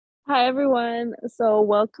Hi everyone. So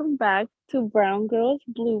welcome back to Brown Girls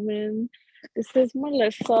Bloomin'. This is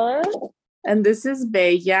Melissa. And this is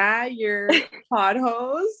Bella, your pod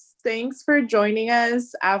host. Thanks for joining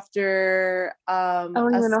us after I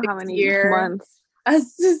don't a even know how six many year months. a A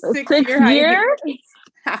six six year year?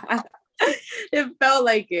 hiatus. It felt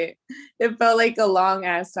like it. It felt like a long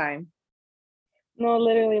ass time. No,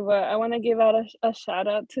 literally, but I want to give out a shout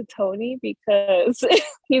out to Tony because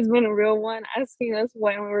he's been a real one asking us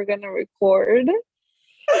when we're gonna record.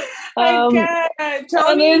 I Um, can't. and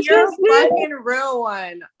Tony, it's you're just a fucking real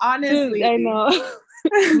one. dude, Honestly. I know.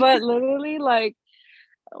 But literally, like,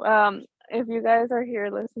 if you guys are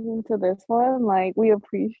here listening to this one, like, we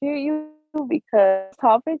appreciate you because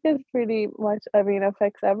topic is pretty much, I mean,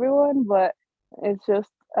 affects everyone, but it's just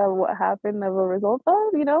what happened of a result of,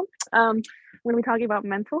 we're gonna be talking about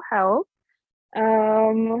mental health,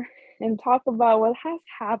 um, and talk about what has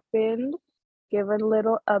happened, give a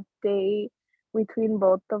little update between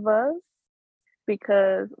both of us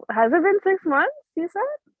because has it been 6 months? You said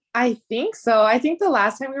I think so. I think the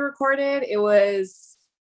last time we recorded, it was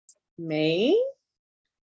May,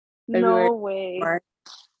 February, no way. March.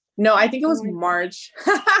 No, I think it Oh was my, March.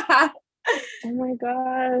 oh my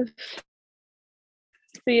gosh.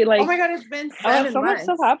 See, Oh like, my God, it's been oh, seven so much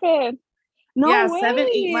stuff months. happened. No Yeah, 7,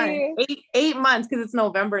 8 months. way. Eight months because it's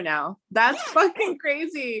November now. That's fucking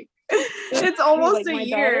crazy. It's It's crazy. almost Like a my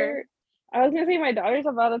year. daughter, I was gonna say my daughter's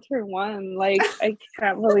about to turn one. Like I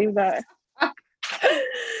can't believe that.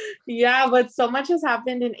 Yeah, but so much has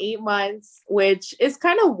happened in 8 months, which is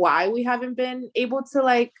kind of why we haven't been able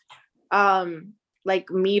to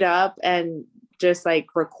meet up and just like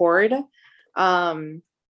record. Um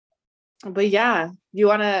but yeah, you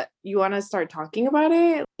wanna start talking about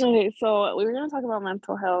it? Okay, so we were gonna talk about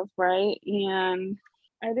mental health, right? And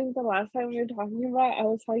I think the last time we were talking about, I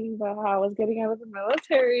was talking about how I was getting out of the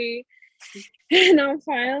military, and I'm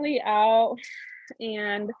finally out,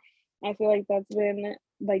 and I feel like that's been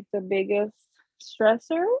like the biggest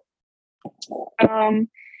stressor, um,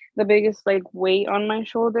 the biggest like weight on my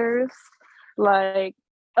shoulders, like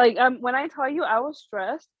when I tell you I was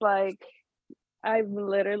stressed, like I'm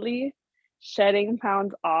literally shedding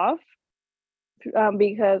pounds off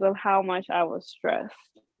because of how much I was stressed.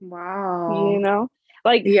 You Wow. know,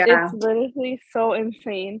 like it's Yeah. literally so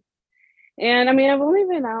insane. And I mean, I've only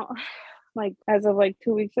been out like as of like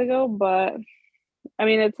 2 weeks ago, but I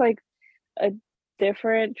mean, it's like a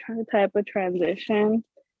different type of transition.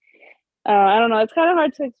 I don't know. It's kind of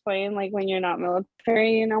hard to explain like when you're not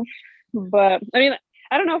military, But I mean,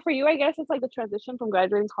 I don't know. For you, I guess it's like the transition from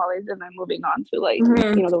graduating college and then moving on to like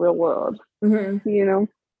Mhm. the real world. Mhm. You know.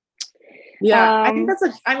 Yeah, Um.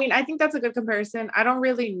 I think that's a good comparison. I don't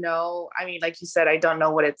really know. I mean, like you said, I don't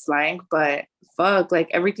know what it's like, but fuck, like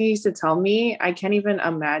everything you used to tell me, I can't even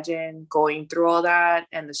imagine going through all that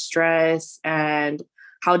and the stress and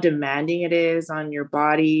how demanding it is on your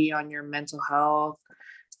body, on your mental health.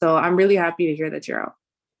 So I'm really happy to hear that you're out.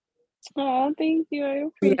 Oh, thank you. I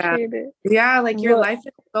Yeah. appreciate it. Yeah, like your But life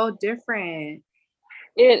is so different.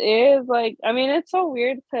 it is like, I mean, it's so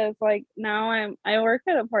weird because like now I work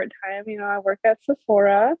at a part time. I work at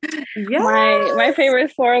Sephora, my Yes.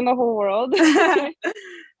 favorite store in the whole world, and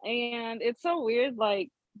it's so weird. It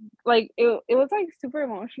was like super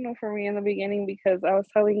emotional for me in the beginning because I was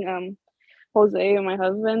telling Jose and my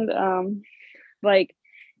husband like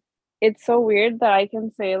it's so weird that I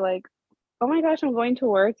can say like, oh my gosh, I'm going to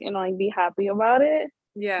work and like be happy about it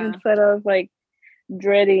Yeah. instead of like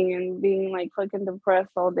dreading and being like fucking depressed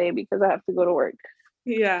all day because I have to go to work,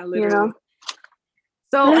 Yeah, you literally. know?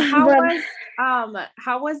 So But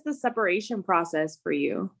how was the separation process for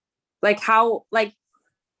you? Like how like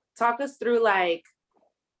talk us through like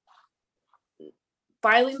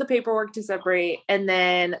filing the paperwork to separate and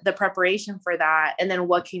then the preparation for that and then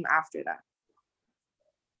what came after that.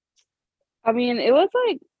 I mean, it was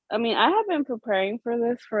like, I mean, I have been preparing for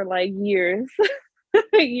this for like years,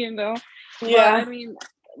 you know? But I Yeah. mean,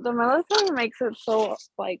 the military makes it so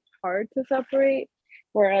like hard to separate,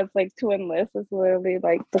 whereas like to enlist is literally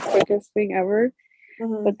like the quickest thing ever.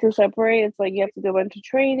 Mhm. But to separate, it's like you have to do a bunch of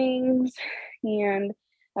trainings and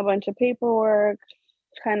a bunch of paperwork,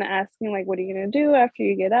 kind of asking like, what are you gonna do after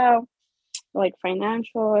you get out? Like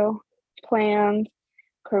financial plans,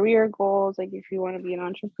 career goals, like if you want to be an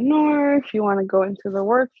entrepreneur, if you want to go into the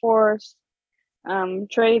workforce,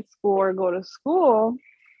 trade school or go to school.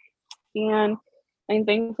 And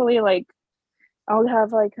thankfully, like I'll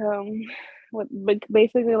have like what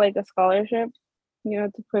basically like a scholarship,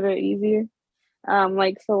 to put it easier.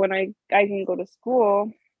 Like so when I can go to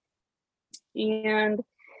school. And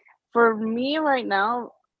for me right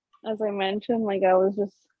now, as I mentioned, like I was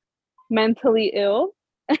just mentally ill,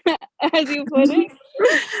 as you put it.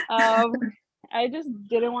 I just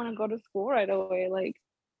didn't want to go to school right away. Like,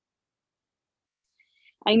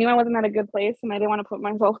 I knew I wasn't at a good place, and I didn't want to put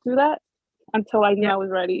myself through that until I knew Yeah. I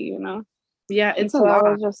was ready, you know? Yeah, And it's a so I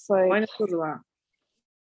lot. was just like, Why not a lot?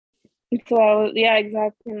 yeah,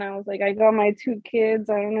 exactly. And I was like, I got my 2 kids.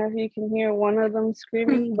 I don't know if you can hear one of them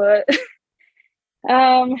screaming, but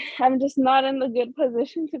I'm just not in the good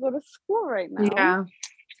position to go to school right now. Yeah.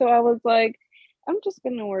 So I was like, I'm just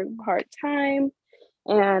gonna work part-time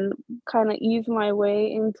and kind of ease my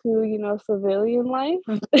way into, civilian life.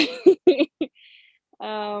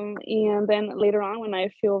 And then later on when I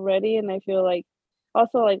feel ready and I feel like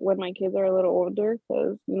also like when my kids are a little older,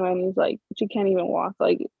 because Annie's like she can't even walk,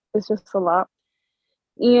 like it's just a lot.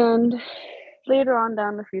 And later on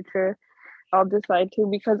down the future, I'll decide to,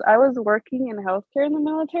 because I was working in healthcare in the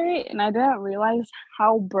military and I didn't realize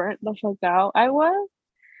how burnt the fuck out I was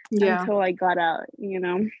Yeah. until I got out,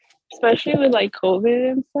 especially with like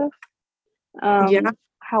COVID and stuff. Yeah.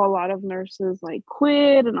 How a lot of nurses like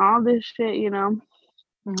quit and all this shit,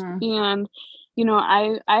 Mm-hmm. and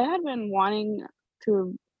I had been wanting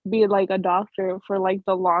to be like a doctor for like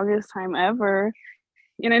the longest time ever,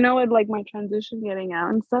 and I know with like my transition getting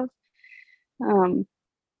out and stuff, um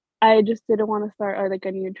I just didn't want to start like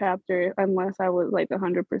a new chapter unless I was like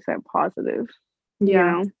 100% positive, you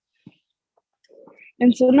Yeah. know.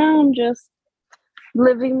 And so now I'm just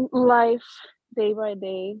living life day by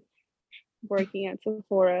day, working at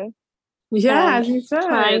Sephora Yeah, and as you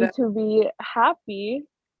trying said. to be happy.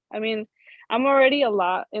 I mean, I'm already a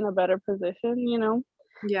lot in a better position,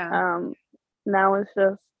 Yeah. Um, now it's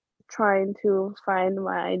just trying to find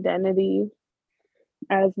my identity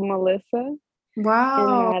as Melissa and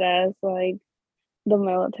Wow. not as like the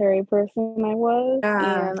military person I was,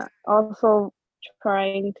 Yeah. and also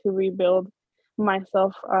trying to rebuild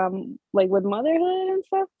myself, like with motherhood and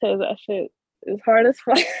stuff, because that shit is hard as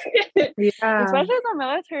fuck. Yeah. Especially in the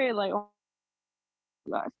military, like, oh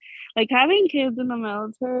my gosh, like having kids in the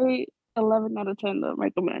military, 11 out of 10 don't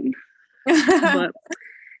recommend, but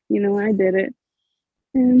I did it.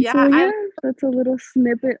 And Yeah, so yeah, that's a little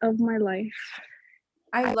snippet of my life.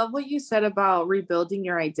 I love what you said about rebuilding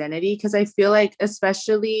your identity, because I feel like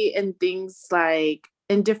especially in things like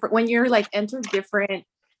in different when you're like enter different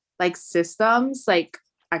like systems like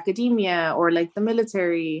academia or like the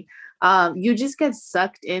military, you just get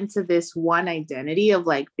sucked into this one identity of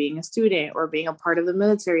like being a student or being a part of the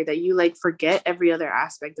military that you like forget every other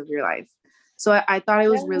aspect of your life. So I thought it Yeah,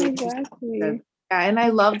 was really interesting. exactly. Yeah, and I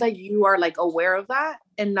love that you are like aware of that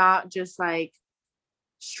and not just like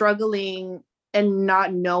struggling and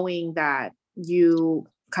not knowing that you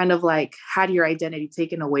kind of like had your identity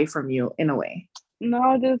taken away from you in a way.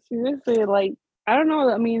 No, just seriously, like, I don't know.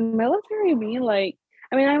 I mean, military me, like,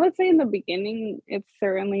 I mean, I would say in the beginning, it's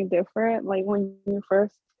certainly different. Like, when you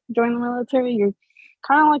first join the military, you're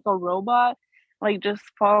kind of like a robot, like, just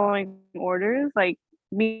following orders, like,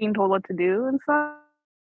 being told what to do and stuff.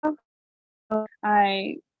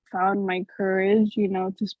 I found my courage,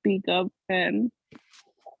 to speak up and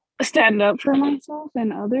stand up for myself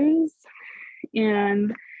and others.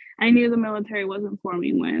 And I knew the military wasn't for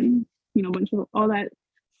me when, a bunch of all that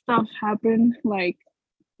stuff happened. Like,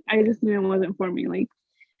 I just knew it wasn't for me. Like,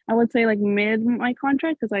 I would say like mid my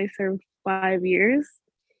contract, because I served 5 years.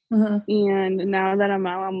 Mm-hmm. And now that I'm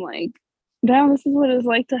out, I'm like, damn, this is what it's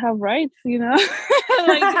like to have rights, like,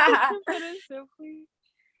 to put it simply.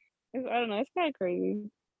 I don't know, it's kind of crazy.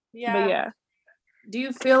 But Yeah. yeah. Do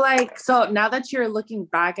you feel like, so now that you're looking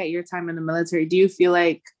back at your time in the military, do you feel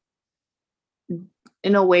like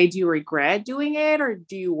in a way, do you regret doing it, or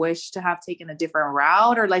do you wish to have taken a different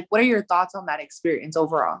route, or like what are your thoughts on that experience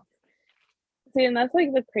overall? See, and that's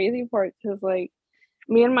like the crazy part, because like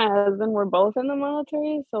me and my husband were both in the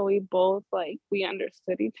military, so we both like we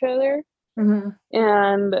understood each other. Mm-hmm.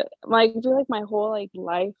 And like I feel like my whole like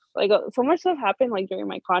life, like so much stuff happened like during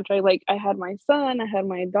my contract. Like I had my son, I had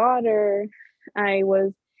my daughter. I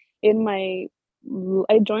was in my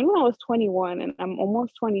I joined when I was 21 and I'm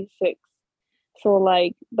almost 26. So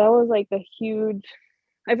like that was like a huge,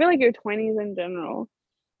 I feel like your 20s in general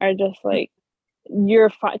are just like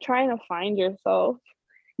you're trying to find yourself,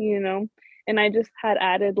 you know. And I just had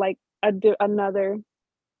added like another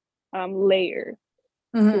layer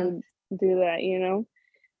Mm-hmm. to do that, you know.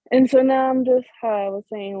 And so now I'm just, how I was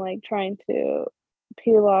saying, like trying to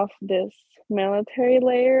peel off this military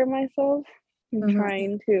layer myself and Mm-hmm.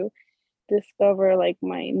 trying to discover like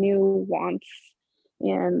my new wants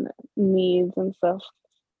and needs and stuff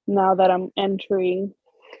now that I'm entering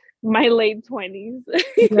my late 20s.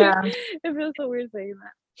 Yeah. It feels so weird saying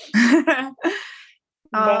that.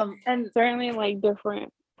 But and certainly like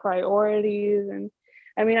different priorities, and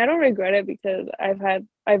I mean I don't regret it because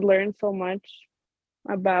I've learned so much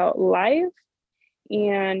about life,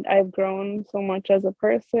 and I've grown so much as a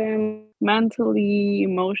person, mentally,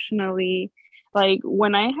 emotionally. Like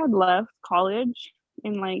when I had left college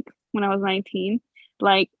in like when I was 19,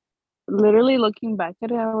 like literally looking back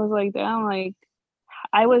at it, I was like, damn, like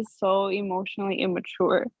I was so emotionally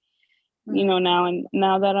immature, now, and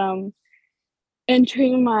now that I'm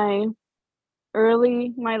entering my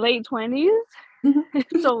late 20s,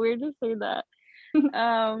 it's so weird to say that.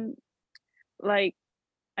 Um, like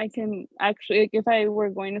I can actually, like, if I were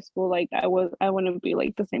going to school, like I wouldn't be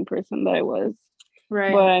like the same person that I was. But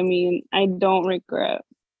right. I mean, I don't regret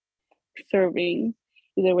serving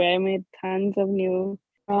either way. I made tons of new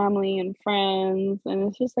family and friends, and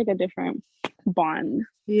it's just like a different bond,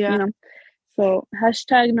 Yeah. So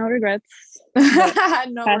hashtag no regrets, No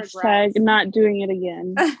hashtag regrets. not doing it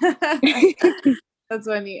again. That's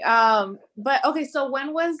funny. But okay, so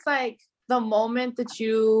when was like the moment that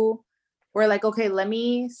you were like, okay, let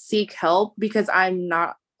me seek help because I'm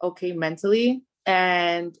not okay mentally?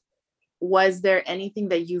 And was there anything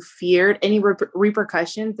that you feared, any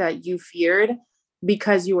repercussions that you feared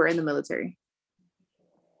because you were in the military?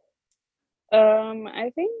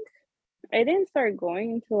 I think I didn't start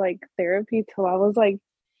going into like therapy till I was like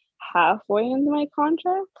halfway into my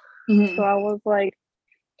contract. So I was like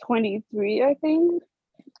 23, I think.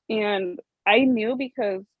 And I knew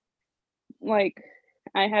because like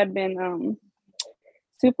I had been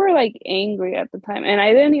super like angry at the time. And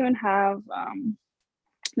I didn't even have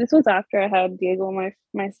this was after I had Diego,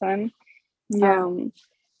 my son. Yeah. Um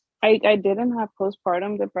I didn't have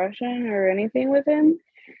postpartum depression or anything with him.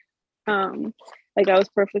 Like I was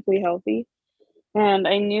perfectly healthy. And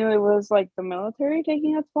I knew it was like the military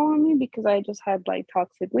taking its toll on me because I just had like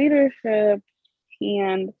toxic leadership,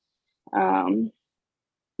 and um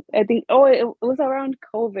I think it was around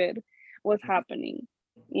COVID was happening,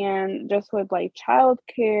 and just with like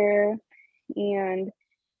childcare, and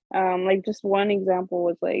like just one example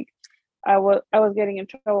was like I was getting in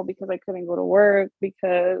trouble because I couldn't go to work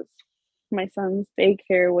because my son's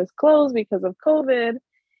daycare was closed because of COVID,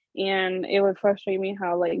 and it would frustrate me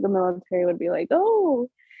how like the military would be like, oh,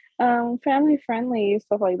 family friendly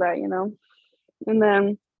stuff like that. And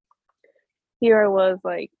then here I was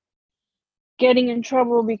like getting in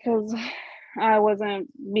trouble because I wasn't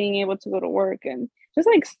being able to go to work, and just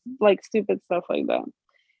like stupid stuff like that.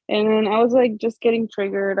 And then I was like just getting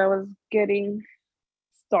triggered. I was getting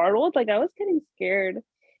startled, like I was getting scared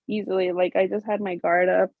easily. Like I just had my guard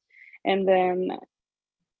up, and then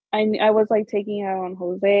I was like taking it out on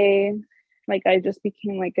Jose. Like I just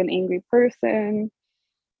became like an angry person,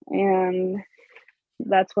 and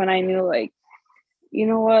that's when I knew like, you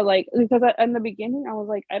know what, like because in the beginning I was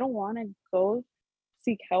like I don't want to go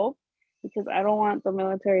seek help because I don't want the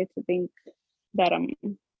military to think that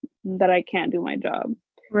I can't do my job. I don't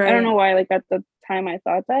Right. know why, like at the time I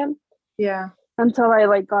thought that, Yeah. until I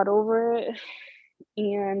like got over it.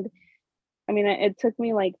 And I mean it took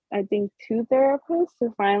me like I think two therapists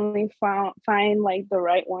to finally find like the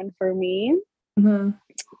right one for me.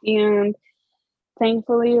 And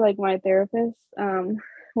thankfully like my therapist,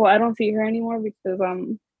 well I don't see her anymore because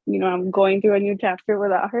I'm going through a new chapter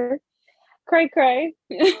without her. Cry.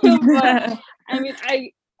 But I mean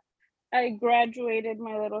I graduated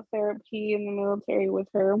my little therapy in the military with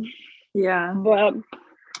her, Yeah. but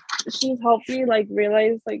she's helped me like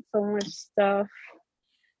realize like so much stuff.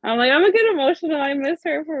 I'm like, I'm gonna get emotional. I miss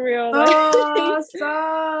her for real. Like Oh,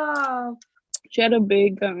 stop. she had a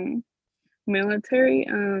big military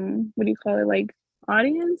what do you call it, like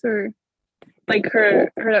audience, or like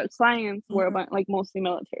her clients were about like mostly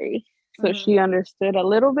military. So she understood a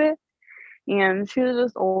little bit, and she was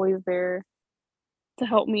just always there to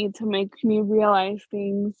help me, to make me realize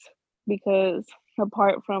things, because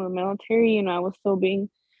apart from the military, I was still being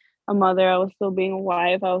a mother, I was still being a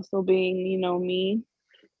wife, I was still being, me.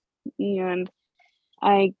 And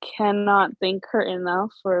I cannot thank her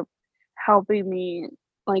enough for helping me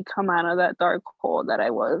like come out of that dark hole that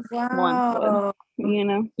I was once with, Wow.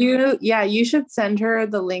 you. You should send her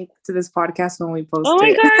the link to this podcast when we post Oh my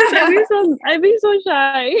it. gosh, I'd be so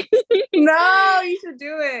shy. No, you should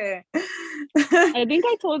do it. I think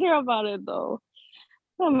I told her about it though.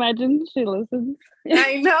 Imagine she listens.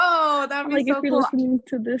 I know, that'd I'm be like, if so you're cool. listening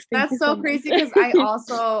to this, thank That's you so so much. crazy because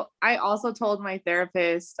I also told my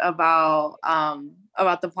therapist about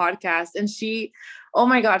the podcast, and she, oh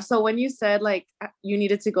my god, so when you said like you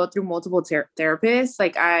needed to go through multiple therapists,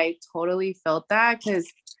 like I totally felt that because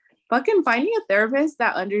fucking finding a therapist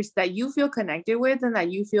that you feel connected with and that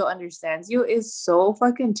you feel understands you is so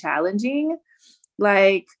fucking challenging.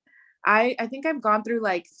 Like, I think I've gone through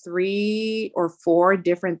like 3 or 4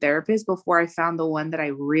 different therapists before I found the one that I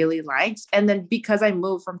really liked. And then because I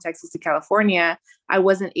moved from Texas to California, I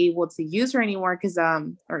wasn't able to use her anymore because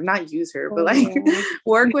or not use her, but Oh, like yeah.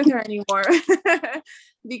 work with her anymore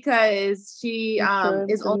because she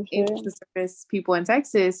Insurance is only and able shit. to service people in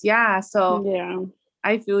Texas. Yeah. So Yeah.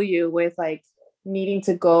 I feel you with like needing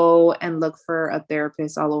to go and look for a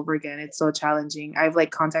therapist all over again. It's so challenging. I've like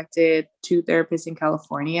contacted 2 therapists in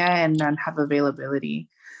California and none have availability.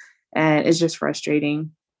 And it's just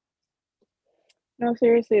frustrating. No,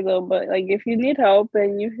 seriously though, but like if you need help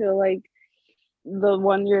and you feel like the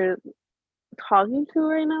one you're talking to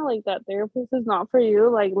right now, like that therapist is not for you,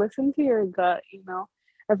 like listen to your gut, you know.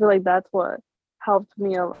 I feel like that's what helped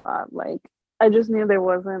me a lot. Like I just knew there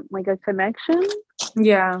wasn't like a connection,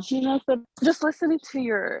 Yeah. you know, so just listening to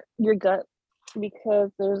your gut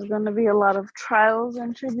because there's gonna be a lot of trials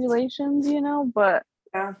and tribulations, you know, but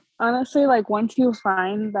Yeah. honestly, like once you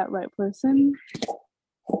find that right person,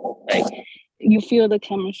 like you feel the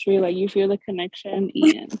chemistry, like you feel the connection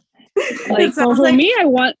and It like sounds for like me I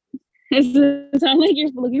want does it sound like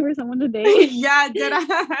you're looking for someone to date? yeah, dead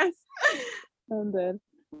ass. I'm dead.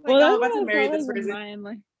 Like Well, I'm that's about to what I marry felt this like with person. mine.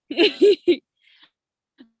 Like,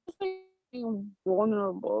 being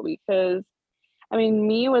vulnerable because I mean,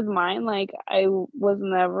 me with mine, like I was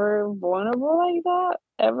never vulnerable like that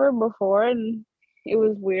ever before, and it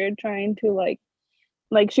was weird trying to like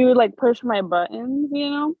she would like push my buttons, you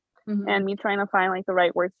know, Mm-hmm. and me trying to find like the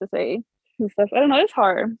right words to say and stuff. I don't know, it's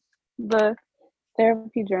hard. The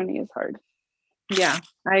therapy journey is hard. Yeah,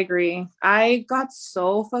 I agree. I got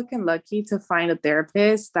so fucking lucky to find a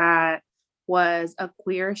therapist that was a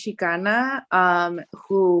queer Chicana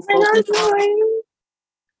who I know, focused on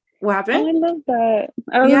what happened? oh, I love that.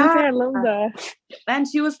 I was gonna say Yeah. I love that. And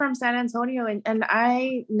she was from San Antonio and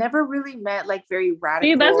I never really met like very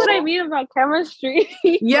See, that's what I radical. mean about chemistry.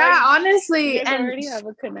 Yeah, Like you honestly. guys already have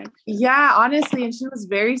a connection. Yeah, honestly. And she was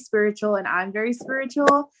very spiritual and I'm very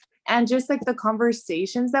spiritual. And just like the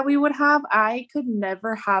conversations that we would have, I could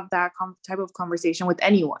never have that type of conversation with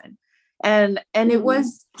anyone. And it Mm.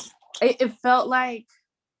 was, it felt like,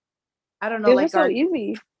 I don't know, It was like just so our,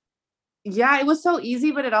 easy. yeah, it was so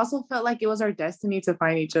easy, but it also felt like it was our destiny to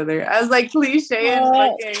find each other. As like cliche and Uh,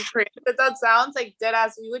 fucking crazy that sounds, like dead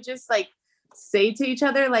ass, we would just like say to each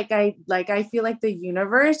other, like I feel like the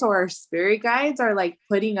universe or our spirit guides are like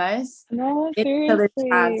putting us no, in each other's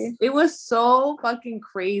paths. seriously. It was so fucking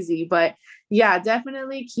crazy. But yeah,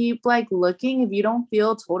 definitely keep like looking if you don't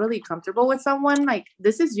feel totally comfortable with someone. Like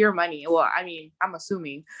this is your money. Well, I mean, I'm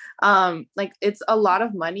assuming. Like it's a lot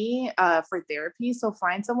of money for therapy. So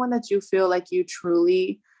find someone that you feel like you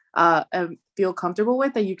truly feel comfortable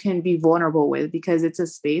with, that you can be vulnerable with, because it's a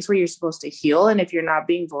space where you're supposed to heal. And if you're not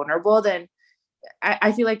being vulnerable, then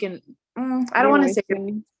I feel like I don't You're want to say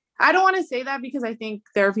wasting I don't want to say that because I think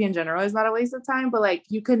therapy in general is not a waste of time, but like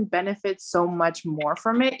you can benefit so much more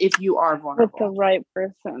from it if you are with the vulnerable. right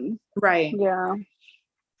person. Right. Yeah.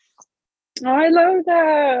 Oh, I love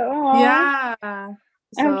that. Oh, Yeah. I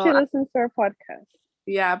hope she So listens to our podcast.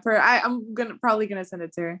 yeah, I'm probably gonna send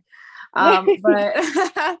it to her. But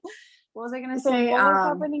what was I gonna So, say? what was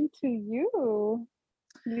happening to you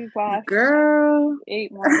these last Girl.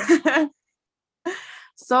 8 months?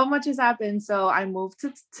 So much has happened. So I moved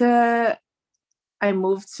to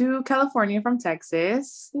California from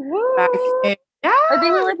Texas back What? in, yeah, I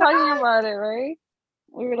think we were talking back. about it, right?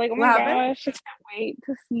 We were like, oh What my happened? gosh, I can't wait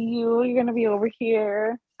to see you. You're gonna be over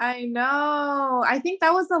here. I know. I think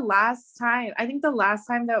that was the last time. I think the last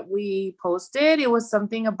time that we posted, it was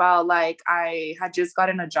something about like I had just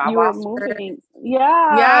gotten a job You were offer. moving. Yeah,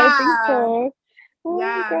 I think Yeah. so. Oh my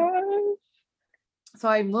Yeah. gosh. So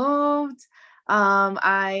I moved.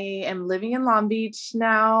 I am living in Long Beach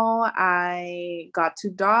now. I got 2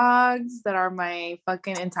 dogs that are my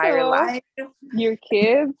fucking entire Hello. life. Your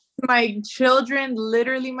kids. My children,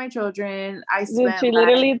 literally my children. I Dude, spent she like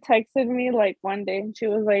literally texted me like one day and she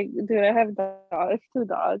was like, dude, I have dogs, 2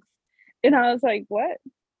 dogs. And I was like, what?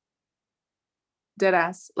 dead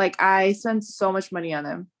ass. Like I spent so much money on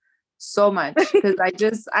them. So much.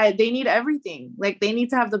 Because they need everything. Like they need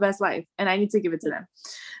to have the best life. And I need to give it to You're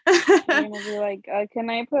them. gonna be like, can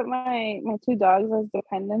I put my 2 dogs as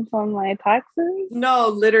dependents on my taxes? No,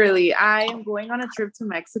 literally. I am going on a trip to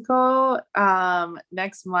Mexico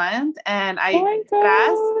next month. And Oh my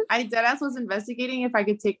god. I dead ass was investigating if I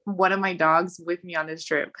could take one of my dogs with me on this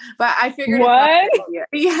trip. But I figured it's not a What? good idea.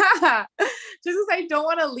 Yeah. Just because I don't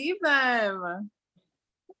want to leave them.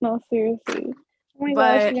 No, seriously. Oh my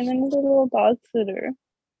gosh, But you're gonna need a little dog sitter.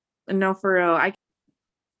 no, for real.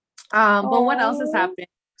 But what else has Oh. happened?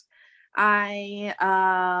 I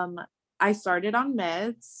I started on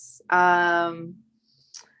meds.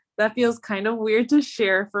 That feels kind of weird to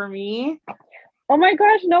share for me. Oh my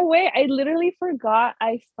gosh, no way. I literally forgot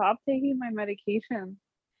I stopped taking my medication.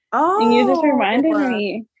 And you just Oh, reminded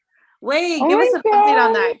me. wait, Oh give us my an update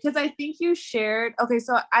on that. gosh. Because I think you shared, okay,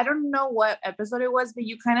 so I don't know what episode it was, but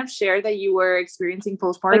you kind of shared that you were experiencing Like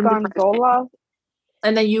postpartum on depression Zoloft.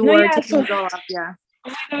 and then you No, were yeah, taking so Zoloft. Yeah.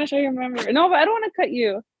 oh my gosh, I remember. No, but I don't want to cut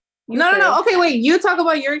you. You No, no, no. first. Okay, wait. You talk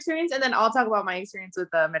about your experience and then I'll talk about my experience with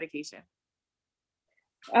the medication.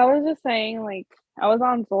 I was just saying, like, I was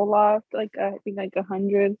on Zoloft, like I think like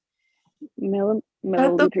 100 Shut the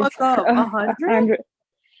milliliters. fuck up. A 100? 100.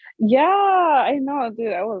 Yeah, I know,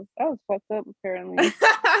 dude. I was fucked up apparently.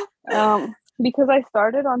 Because I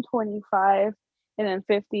started on 25 and then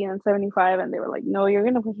 50 and 75, and they were like, no, you're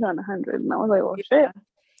gonna put it on 100. And I was like, well, shit. Yeah.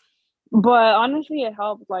 But honestly, it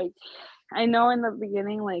helped. Like, I know in the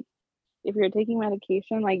beginning, like, if you're taking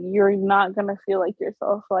medication, like, you're not gonna feel like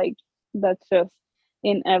yourself. Like, that's just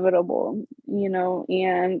inevitable, you know.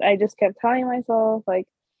 And I just kept telling myself, like,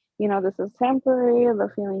 you know, this is temporary, the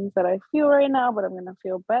feelings that I feel right now, but I'm gonna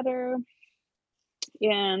feel better.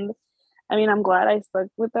 And I mean, I'm glad I stuck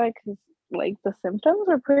with that because, like, the symptoms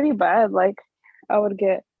were pretty bad. Like, I would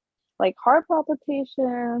get like heart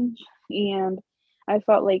palpitations, and I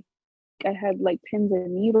felt like I had like pins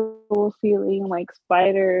and needles, feeling like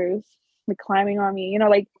spiders like climbing on me. You know,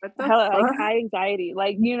 like What the hella like fuck? high anxiety,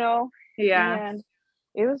 like, you know. Yeah. And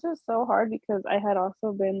it was just so hard because I had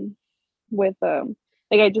also been with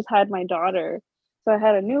like I just had my daughter, so I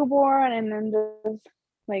had a newborn, and then just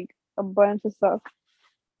like a bunch of stuff,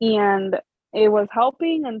 and it was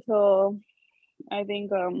helping until I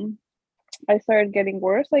think I started getting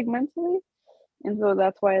worse, like, mentally, and so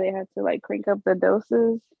that's why they had to like crank up the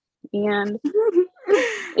doses, and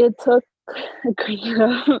it took crank it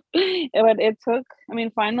up, but it took, I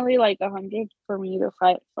mean, finally like 100 for me to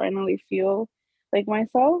finally feel like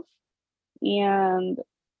myself. And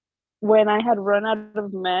when I had run out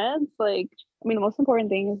of meds, like, I mean, the most important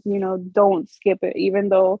thing is, you know, don't skip it, even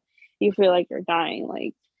though you feel like you're dying.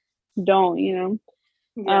 Like, don't, you know.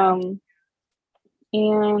 Yeah.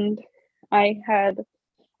 And I had,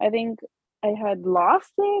 I think I had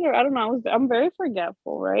lost it, or I don't know. I'm very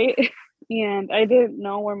forgetful, right? And I didn't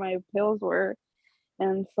know where my pills were,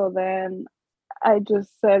 and so then I just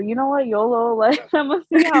said, you know what, YOLO, like, I'm gonna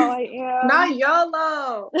see how I am. Not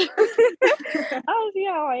YOLO. I'll see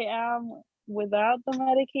how I am without the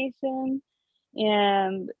medication.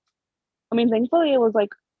 And I mean, thankfully, it was like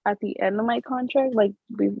at the end of my contract, like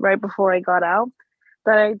right before I got out,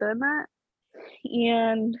 that I done that.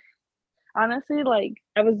 And honestly, like,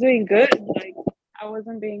 I was doing good. Like, I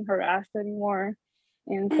wasn't being harassed anymore.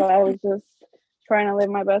 And so I was just trying to live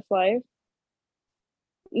my best life.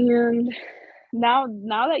 And now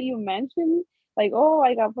that you mentioned, like, oh,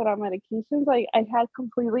 I got put on medications, like, I had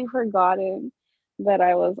completely forgotten that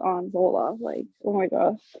I was on Zoloft. Like, oh my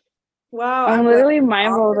gosh. Wow, I'm I'm glad literally you're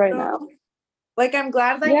mind off blown it right now. though. Like, I'm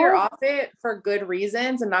glad that you're Yeah. off it for good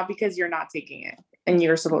reasons and not because you're not taking it and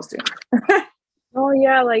you're supposed to. Oh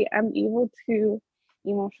yeah, like, I'm able to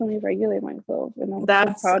emotionally regulate myself, and I'm so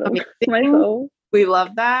That's proud of amazing. myself. We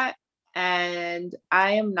love that. And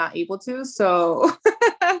I am not able to. So,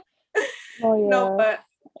 Oh no, yeah.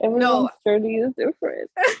 but no. Everyone's journey is different.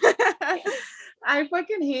 I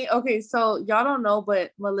fucking hate. Okay, so y'all don't know,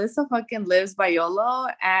 but Melissa fucking lives by YOLO,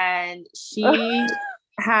 and she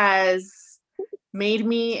has made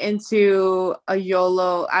me into a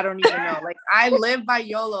YOLO. I don't even know. Like, I live by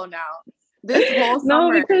YOLO now. This whole No,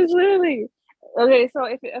 summer, because literally. Okay, so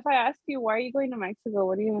if I ask you why are you going to Mexico,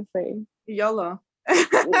 what are you gonna say? YOLO.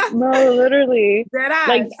 No, literally. Dead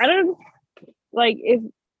Like, ass. I don't, like, if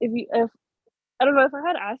I don't know, if I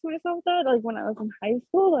had asked myself that, like, when I was in high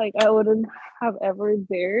school, like, I wouldn't have ever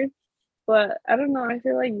dared. But I don't know, I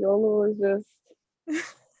feel like YOLO is just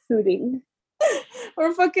suiting.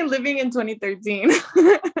 We're fucking living in 2013.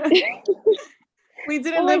 We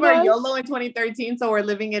didn't Oh my live our gosh. YOLO in 2013, so we're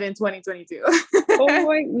living it in 2022. Oh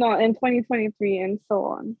my, no, in 2023 and so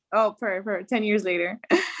on. Oh, per 10 years later.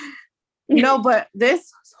 No, but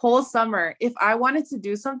this whole summer, if I wanted to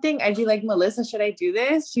do something, I'd be like, Melissa, should I do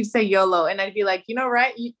this? She'd say YOLO. And I'd be like, you know,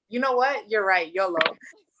 right? You know what? You're right, YOLO.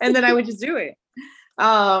 And then I would just do it.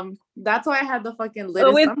 That's why I had the fucking Oh,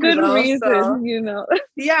 littest with summer good though. So reason, you know.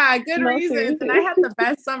 yeah, good No, reasons. And I seriously. had the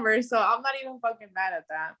best summer, so I'm not even fucking mad at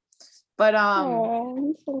that. But Oh,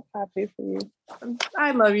 I'm so happy for you.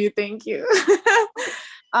 I love you, thank you.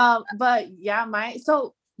 But yeah,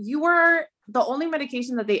 so you were the only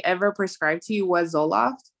medication that they ever prescribed to you was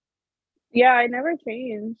Zoloft? Yeah, I never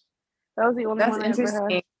changed. That was the only That's one I ever had.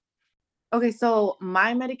 interesting. Okay, so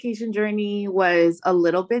my medication journey was a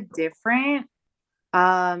little bit different.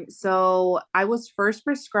 So I was first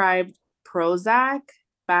prescribed Prozac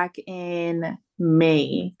back in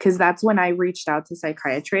May because that's when I reached out to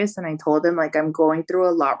psychiatrists and I told them like I'm going through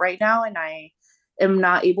a lot right now and I am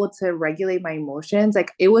not able to regulate my emotions.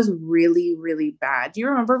 Like it was really, really bad. Do you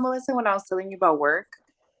remember, Melissa, when I was telling you about work?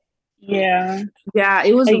 Yeah. Yeah,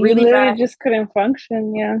 it was Like you really literally bad. just couldn't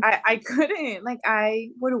function, yeah. I couldn't. Like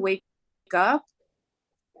I would wake up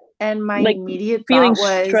and my Like immediate feeling thought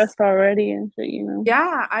was, stressed already and shit, you know.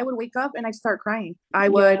 yeah, I would wake up and I'd start crying. I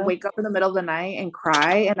would Yeah. wake up in the middle of the night and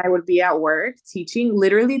cry, and I would be at work teaching,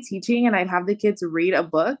 literally teaching, and I'd have the kids read a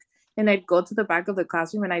book, and I'd go to the back of the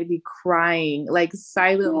classroom and I'd be crying like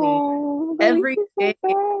silently Oh, that makes every me so day.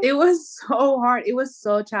 sad. It was so hard. It was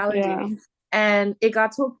so Yeah. challenging. And it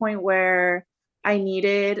got to a point where I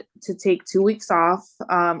needed to take 2 weeks off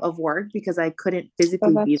of work because I couldn't Oh,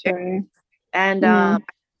 physically be that's there. right. And Mm.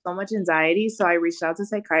 so much anxiety. So I reached out to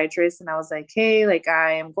psychiatrists and I was like, hey, like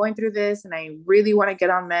I am going through this and I really want to get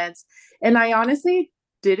on meds. And I honestly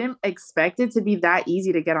didn't expect it to be that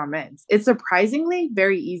easy to get on meds. It's surprisingly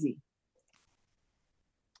very easy.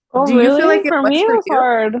 Oh, Do you feel really? like it For was me, it for was you?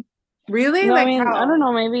 hard. Really? No, I Like mean, I don't how?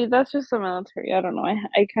 know. Maybe that's just the military. I don't know.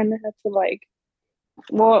 I kind of had to like,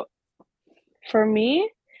 well, for me,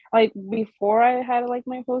 like before I had like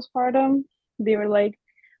my postpartum, they were like,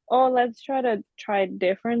 "Oh, let's try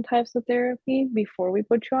different types of therapy before we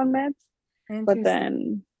put you on meds." But Interesting.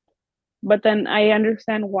 then, but then I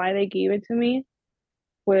understand why they gave it to me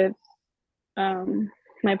with um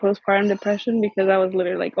my postpartum depression because I was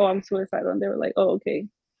literally like, "Oh, I'm suicidal," and they were like, "Oh, okay,"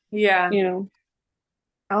 Yeah. you know.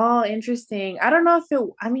 Oh, interesting. I don't know if it,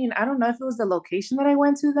 I mean, I don't know if it was the location that I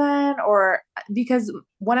went to then or because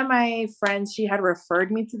one of my friends, she had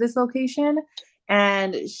referred me to this location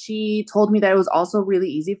and she told me that it was also really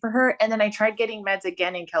easy for her. And then I tried getting meds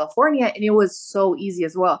again in California and it was so easy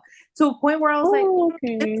as well. To a point where I was like, Oh,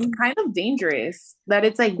 it's okay. kind of dangerous that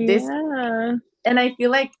it's like this. Yeah, And I feel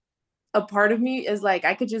like a part of me is like,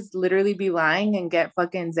 I could just literally be lying and get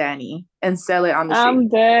fucking Zanny and sell it on the street. I'm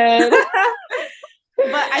dead.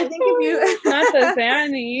 But I think if Not the you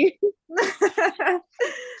Zanny.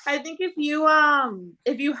 I think if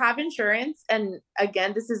you have insurance and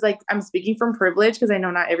again this is like I'm speaking from privilege because I know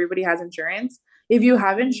not everybody has insurance. If you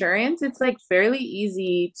have insurance, it's like fairly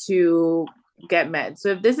easy to get meds. So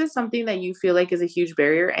if this is something that you feel like is a huge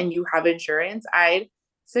barrier and you have insurance, I'd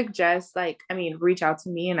suggest like I mean reach out to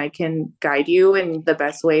me and I can guide you in the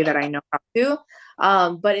best way that I know how to.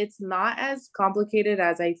 But it's not as complicated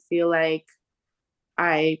as I feel like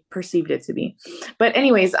I perceived it to be. But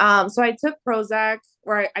anyways, so I took Prozac,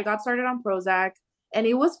 or I got started on Prozac, and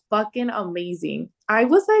it was fucking amazing. I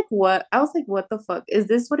was like, what? I was like, what the fuck? Is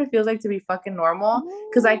this what it feels like to be fucking normal?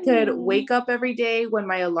 Because I could Oh, wake up every day when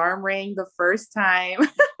my alarm rang the first time.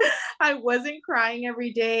 I wasn't crying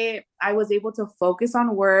every day. I was able to focus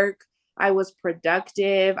on work. I was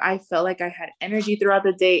productive. I felt like I had energy throughout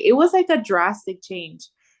the day. It was like a drastic change.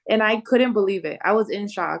 And I couldn't believe it. I was in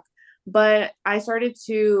shock, but I started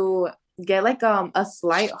to get like a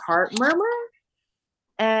slight heart murmur.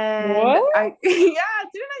 And what? I yeah,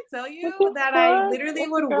 didn't I tell What you the that I fuck? literally I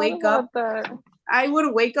would forgot wake up? about that. I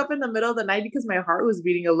would wake up in the middle of the night because my heart was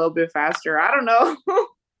beating a little bit faster. I don't know.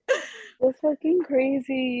 That's fucking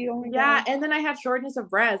crazy. Oh my Yeah, god. and then I had shortness of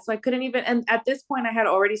breath, so I couldn't even. And at this point, I had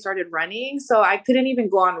already started running, so I couldn't even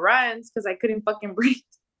go on runs because I couldn't fucking breathe.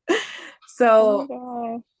 Oh my So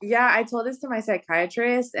god. yeah, I told this to my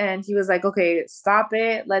psychiatrist and he was like, okay, stop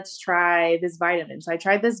it. Let's try this vitamin. So I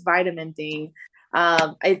tried this vitamin thing.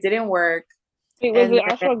 It didn't work. Wait, was And it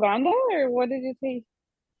then, ashwagandha or what did you take?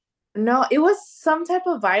 no, it was some type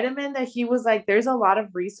of vitamin that he was like, there's a lot of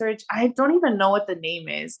research. I don't even know what the name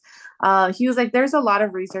is. He was like, there's a lot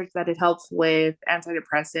of research that it helps with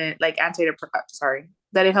antidepressant, like sorry,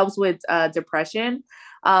 that it helps with depression.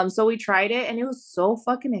 So we tried it and it was so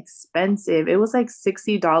fucking expensive. It was like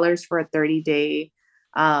 $60 for a 30-day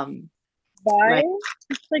Buy? like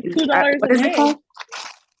It's like $2 what a is it day. called?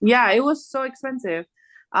 Yeah, it was so expensive.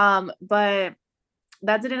 But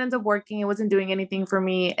that didn't end up working. It wasn't doing anything for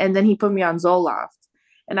me. And then he put me on Zoloft.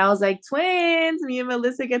 And I was like, twins, me and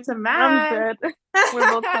Melissa get to I'm match. dead. We're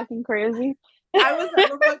both fucking crazy. I was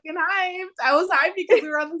hella fucking hyped. I was hyped because we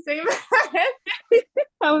were on the same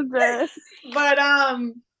I'm dead. but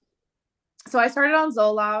so I started on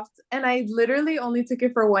Zoloft and I literally only took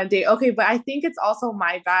it for 1 day. Okay, but I think it's also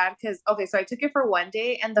my bad because okay, so I took it for 1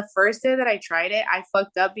 day and the first day that I tried it, I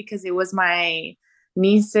fucked up because it was my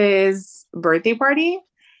niece's birthday party.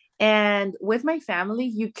 And with my family,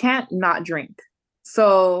 you can't not drink.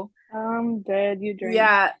 So I'm dead. You drink.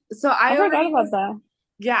 yeah, so I I forgot already about was, that.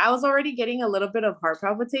 yeah, I was already getting a little bit of heart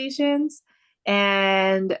palpitations,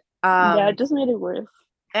 and Yeah, it um just made it worse.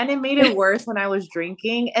 and it made it worse when I was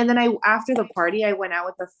drinking. And then I after the party, I went out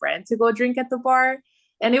with a friend to go drink at the bar,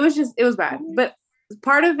 and it was bad. But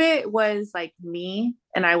part of it was like me,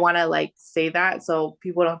 and I want to like say that so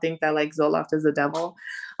people don't think that like Zoloft is the devil.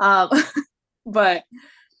 Um but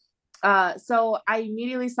so I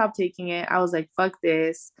immediately stopped taking it. I was like, fuck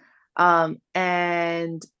this.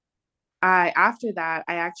 And I after that,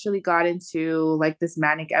 I actually got into like this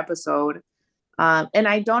manic episode. And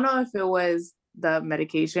I don't know if it was the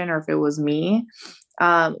medication or if it was me.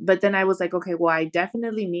 But then I was like, okay, well, I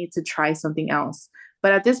definitely need to try something else.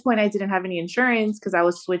 But at this point, I didn't have any insurance because I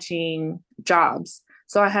was switching jobs.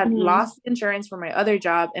 So I had Mm-hmm. lost insurance for my other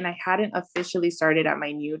job and I hadn't officially started at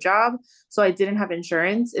my new job. So I didn't have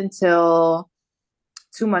insurance until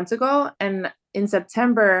 2 months ago. And in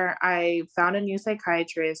September, I found a new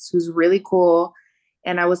psychiatrist who's really cool.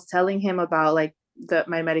 And I was telling him about like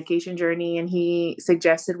my medication journey, and he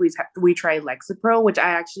suggested we try Lexapro, which I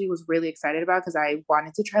actually was really excited about because I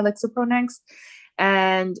wanted to try Lexapro next.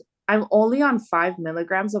 And I'm only on 5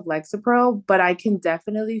 milligrams of Lexapro, but I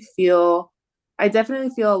definitely feel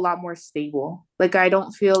a lot more stable. Like I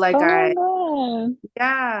don't feel like Oh my god.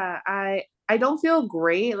 yeah, I don't feel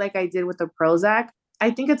great like I did with the Prozac.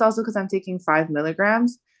 I think it's also because I'm taking 5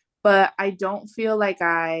 milligrams, but I don't feel like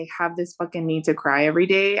I have this fucking need to cry every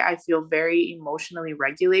day. I feel very emotionally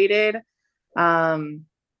regulated. Um,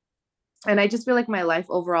 and I just feel like my life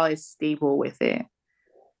overall is stable with it.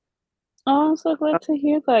 Oh, I'm so glad to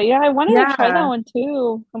hear that. Yeah, I wanted to try that Yeah, one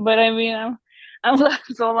too, but I mean, I'm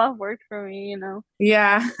so off work for me.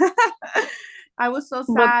 yeah. I was so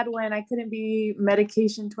But sad when I couldn't be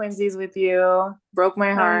medication twinsies with you. Broke my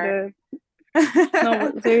I'm heart. good. No,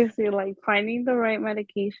 but seriously, like finding the right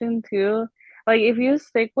medication too. Like if you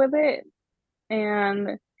stick with it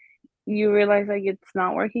and you realize like it's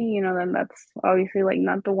not working, then that's obviously like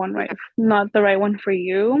Yeah, not the right one for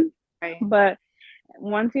you. right. But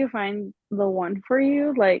once you find the one for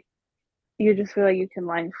you, like you just feel like you can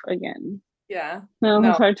life again. Yeah. No, it's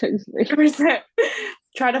No. hard to explain. 100%.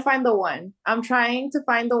 Try to find the one. I'm trying to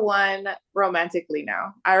find the one romantically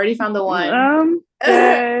now. I already found the one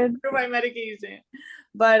Good. through my medication.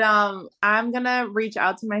 But I'm gonna reach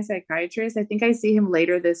out to my psychiatrist. I think I see him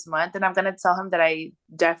later this month, and I'm gonna tell him that I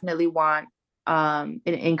definitely want an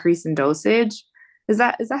increase in dosage. Is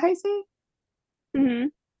that how you say it? Hmm.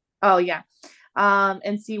 Oh yeah.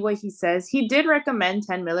 And see what he says. He did recommend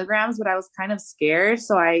 10 milligrams, but I was kind of scared.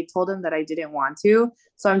 So I told him that I didn't want to.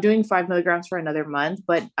 So I'm doing 5 milligrams for another month.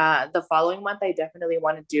 But the following month, I definitely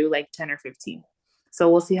want to do like 10 or 15. So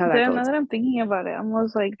we'll see how that Then now goes. that I'm thinking about it, I'm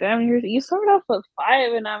almost like, damn, you started off with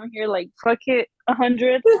 5, and I'm here like, fuck it,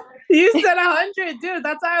 100. You said 100, dude.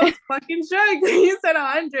 That's why I was fucking shook. You said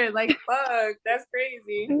 100. Like, fuck. That's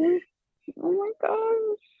crazy. Oh my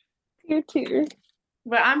gosh, tears.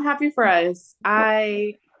 But I'm happy for us.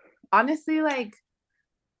 I honestly like,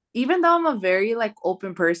 even though I'm a very like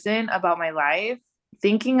open person about my life,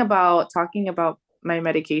 thinking about talking about my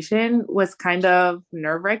medication was kind of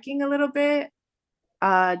nerve-wracking a little bit.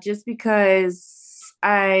 Just because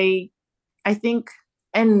I think,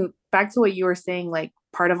 and back to what you were saying, like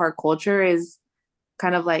part of our culture is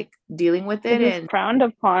kind of like dealing with It it. is And frowned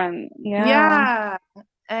upon. Yeah. yeah,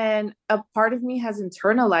 and a part of me has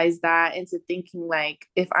internalized that into thinking like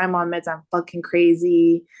if I'm on meds, I'm fucking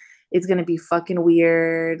crazy. It's gonna be fucking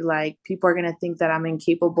weird. Like people are gonna think that I'm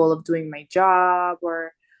incapable of doing my job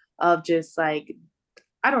or of just like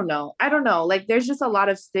I don't know. I don't know. Like there's just a lot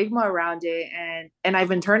of stigma around it and I've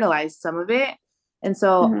internalized some of it. And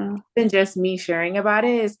so Hmm. even just me sharing about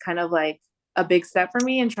it is kind of like a big step for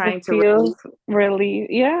me and It trying to feels release really,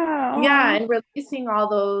 yeah. yeah, Aw. and releasing all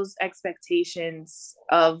those expectations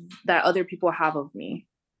of that other people have of me.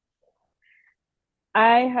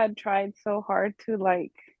 I had tried so hard to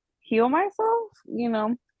like heal myself,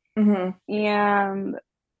 Mm-hmm. and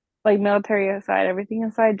like military aside, everything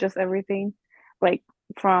aside, just everything, like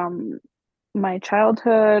from my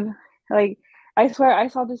childhood. Like I swear I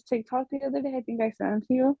saw this TikTok the other day. I think I sent it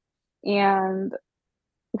to you. And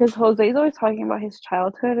because Jose's always talking about his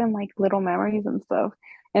childhood and like little memories and stuff.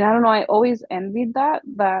 And I don't know, I always envied that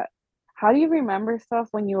how do you remember stuff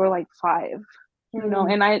when you were like 5?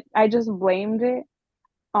 Mm-hmm. And I just blamed it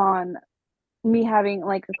on me having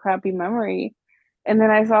like a crappy memory. And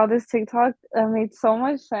then I saw this TikTok that made so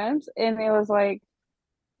much sense, and it was like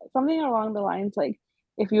something along the lines like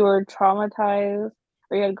if you were traumatized,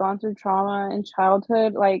 or you had gone through trauma in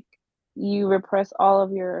childhood, like you repress all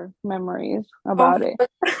of your memories Oh, about it.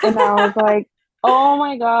 And I was like, oh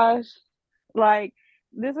my gosh, like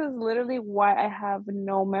this is literally why I have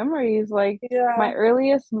no memories. Like my yeah.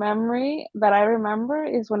 earliest memory that I remember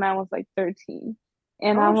is when I was like 13.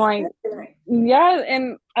 And Oh I'm like, shit. yeah,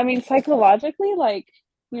 and I mean psychologically, like,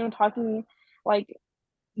 talking like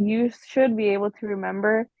you should be able to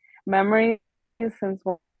remember memories since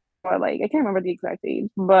what, like I can't remember the exact age,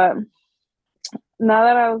 but now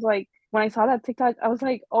that I was like when I saw that TikTok, I was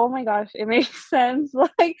like, oh my gosh, it makes sense.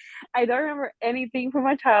 Like I don't remember anything from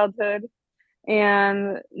my childhood,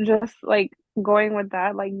 and just like going with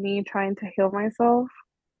that, like me trying to heal myself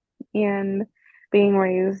and being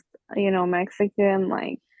raised, Mexican,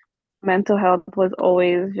 like mental health was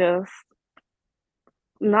always just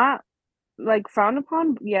not like frowned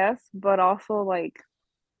upon, yes, but also like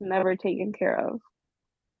never taken care of,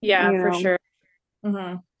 Yeah, you for know. sure.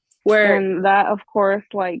 Hmm. Where, And that of course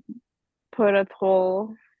like put a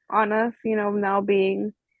toll on us, now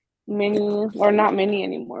being many or not many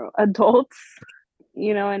anymore adults, and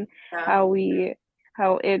yeah. how we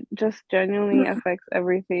how it just genuinely affects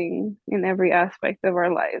everything in every aspect of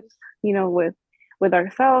our lives, with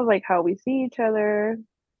ourselves, like how we see each other,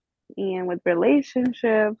 and with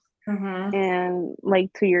relationships, Hmm. and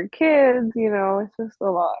like to your kids, it's just a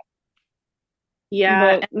lot.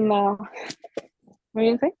 Yeah. But no, what do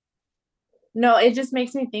you think? No, it just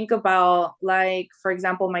makes me think about, like, for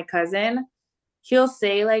example, my cousin, he'll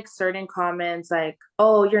say like certain comments like,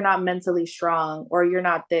 oh, you're not mentally strong or you're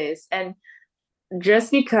not this. And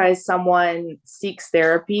just because someone seeks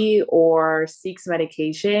therapy or seeks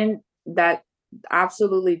medication, that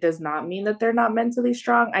absolutely does not mean that they're not mentally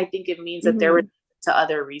strong. I think it means that they're Mm-hmm. to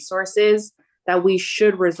other resources that we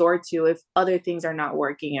should resort to if other things are not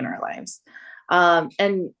working in our lives.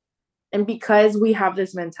 And because we have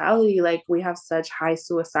this mentality, like we have such high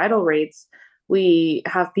suicidal rates, we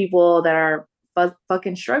have people that are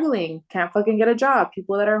fucking struggling, can't fucking get a job,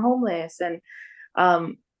 people that are homeless, and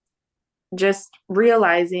um, just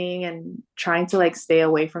realizing and trying to like stay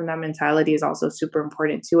away from that mentality is also super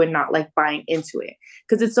important too, and not like buying into it,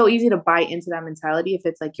 because it's so easy to buy into that mentality if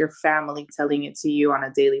it's like your family telling it to you on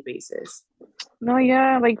a daily basis. No,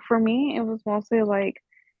 yeah, like for me, it was mostly like,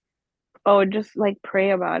 oh, just like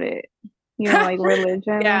pray about it, like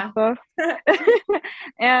religion and Yeah. stuff.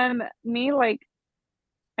 And me, like,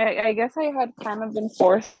 I guess I had kind of been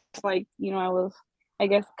forced, like, I was, I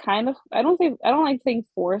guess, kind of, I don't like saying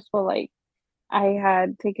forced, but like, I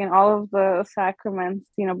had taken all of the sacraments,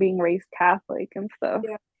 being raised Catholic and stuff.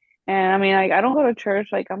 Yeah. And I mean, like, I don't go to church,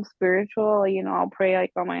 like, I'm spiritual, I'll pray,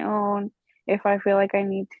 like, on my own if I feel like I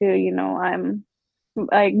need to, I'm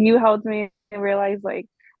like, you helped me realize, like,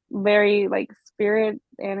 very, like, spirit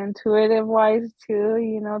and intuitive wise too,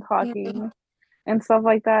 Mhm. talking and stuff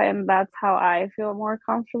like that. And that's how I feel more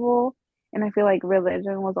comfortable. And I feel like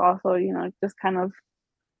religion was also, just kind of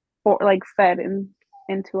like fed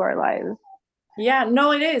into our lives. Yeah,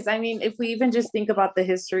 no, it is. I mean, if we even just think about the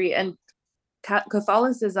history, and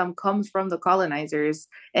Catholicism comes from the colonizers,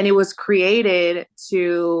 and it was created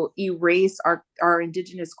to erase our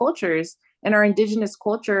indigenous cultures. And our indigenous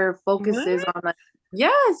culture focuses What? on like,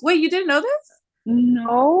 yes, wait, you didn't know this?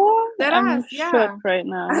 No, Dead I'm ass, shook yeah. right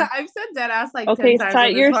now. I've said dead ass like 10 Okay, times on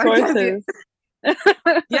cite this your podcast. sources.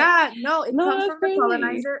 Yeah, no, it No, comes that's from the crazy.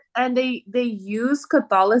 colonizer, and they use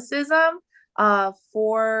Catholicism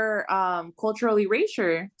for cultural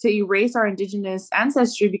erasure, to erase our indigenous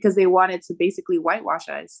ancestry, because they wanted to basically whitewash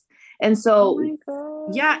us. And Oh so my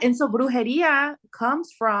yeah, god. and so brujeria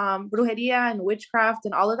and witchcraft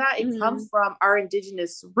and all of that, it Mm-hmm. comes from our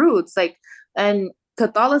indigenous roots. Like, and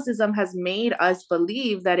Catholicism has made us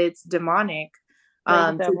believe that it's demonic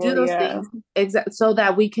Like to do devil, those yeah. things, so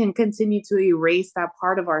that we can continue to erase that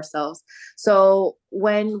part of ourselves. So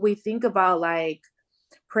when we think about like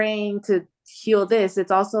praying to heal this,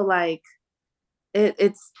 it's also like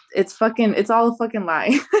it's fucking, it's all a fucking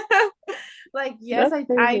lie. Like, yes, That's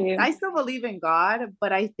crazy. I still believe in God,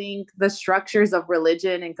 but I think the structures of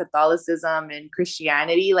religion and Catholicism and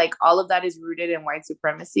Christianity, like all of that is rooted in white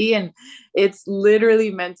supremacy, and it's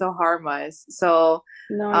literally meant to harm us. So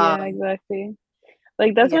No, yeah, um exactly.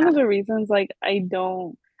 Like that's one yeah. of the reasons like I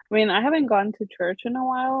mean, I haven't gone to church in a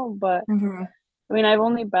while, but Hmm. I mean, I've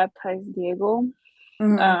only baptized Diego.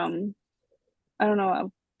 Hmm. Um, I don't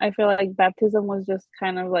know. I feel like baptism was just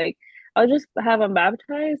kind of like I'll just have him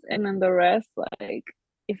baptized, and then the rest, like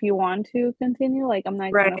if you want to continue, like I'm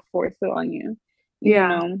not Right. gonna force it on you, you Yeah.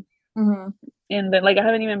 know. Hmm. And then like I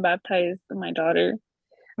haven't even baptized my daughter,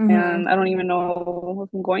 Hmm. and I don't even know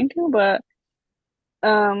if I'm going to, but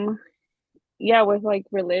um yeah, with like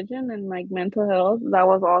religion and like mental health, that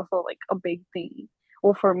was also like a big thing.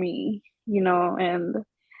 Well, for me, and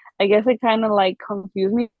I guess it kind of like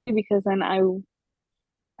confused me because then I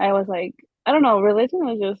was like, I don't know, religion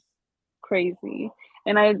was just crazy.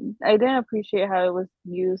 And I didn't appreciate how it was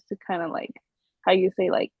used to kind of like how you say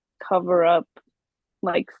like cover up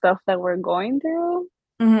like stuff that we're going through.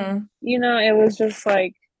 Mm-hmm. It was just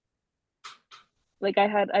like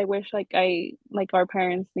I wish like our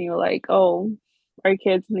parents knew like, oh, our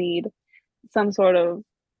kids need some sort of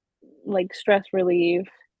like stress relief,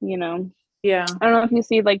 you know. Yeah. I don't know if you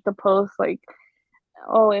see like the post like,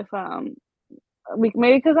 oh, if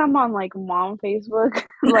maybe because I'm on like mom Facebook,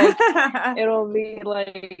 like it'll be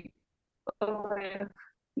like, oh, if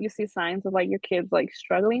you see signs of like your kids like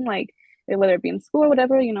struggling, like whether it be in school or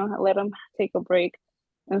whatever, let them take a break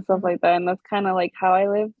and stuff Mhm. like that. And that's kind of like how I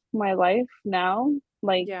live my life now.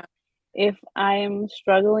 Like Yeah. if I'm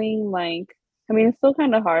struggling, like I mean, it's still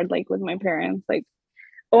kind of hard, like with my parents, like,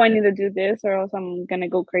 oh, I need to do this or else I'm gonna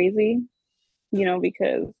go crazy,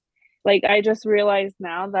 because like I just realized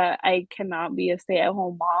now that I cannot be a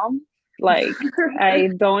stay-at-home mom. Like I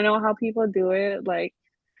don't know how people do it. Like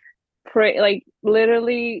pray, like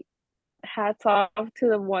literally hats off to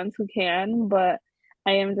the ones who can, but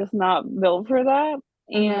I am just not built for that.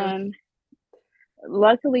 Mhm. And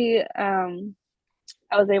luckily,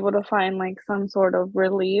 I was able to find like some sort of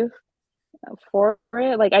relief for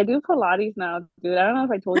it. Like I do Pilates now, dude. I don't know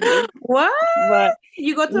if I told you, What? but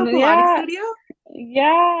You go to a Pilates yeah, studio?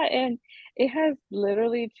 yeah, and it has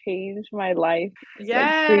literally changed my life like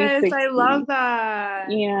Yes, I love 360. that.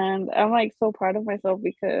 And I'm like so proud of myself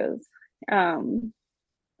because um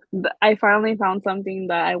I finally found something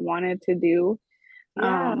that I wanted to do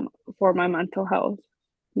Yeah. for my mental health,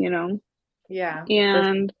 you know. Yeah. For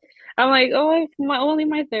And I'm like, oh, if my only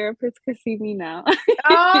my therapist could see me now. Oh,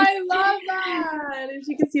 I love that. If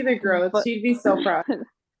she could see the growth, But she'd be so proud.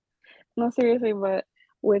 no, seriously, but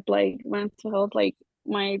with like mental health, like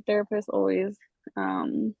my therapist always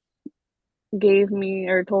um gave me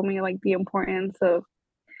or told me like the importance of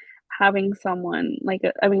having someone like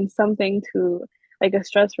I mean something to like a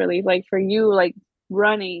stress relief, like for you, like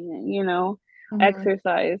running, Mhm.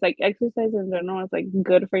 exercise in general is like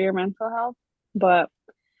good for your mental health, but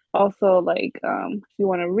also like if you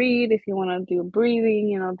want to read, if you want to do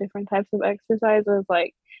breathing, different types of exercises,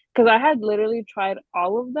 like because I had literally tried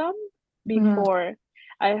all of them Mhm. before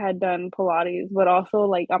I had done Pilates, but also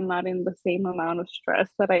like I'm not in the same amount of stress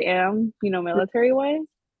that I am, military wise.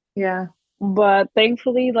 Yeah. But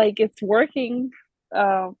thankfully, like it's working.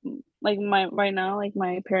 Um, like my right now, like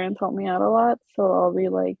my parents help me out a lot, so I'll be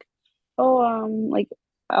like, oh, like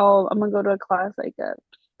I'm gonna go to a class like at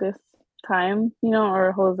this time,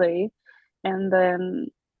 or Jose, and then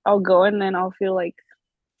I'll go and then I'll feel like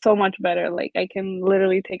so much better. Like I can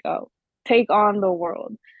literally take on the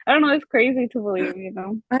world. I don't know, it's crazy to believe,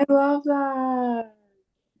 I love that.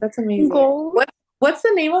 That's amazing. Goals. What's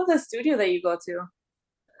the name of the studio that you go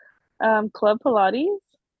Club Pilates.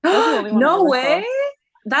 That's the to? only one I No ever way. saw.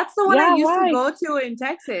 That's the one I Yeah, used to why? go to in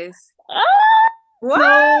Texas. Ah, What?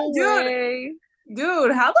 no Dude, way.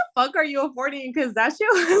 dude, how the fuck are you affording? Because that shit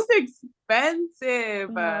was expensive.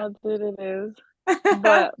 No, dude, it is.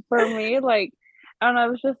 But for me, like, I don't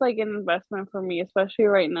know, it's just like an investment for me, especially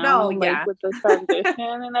right now, No, like yeah. with the transition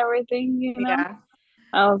and everything. Yeah.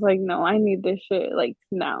 I was like, no, I need this shit like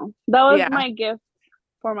now. That was Yeah. my gift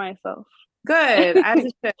for myself. Good. As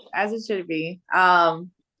it should be.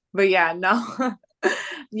 But yeah, no.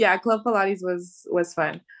 Yeah, Club Pilates was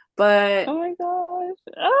fun. But Oh my gosh.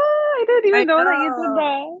 Oh, I didn't I even know that you did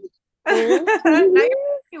know. that.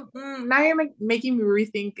 Oh, Now please. making me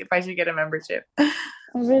rethink if I should get a membership. I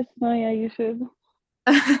wish, no, yeah, you should.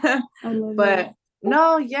 I love that. But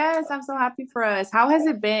no, yes, I'm so happy for us. How has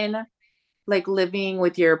it been like living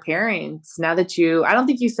with your parents now that I don't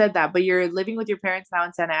think you said that, but you're living with your parents now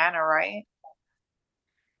in Santa Ana, right?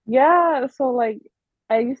 Yeah, so like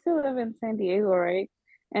I used to live in San Diego, right?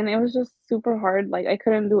 And it was just super hard. Like I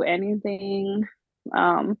couldn't do anything.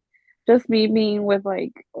 Um, just me being with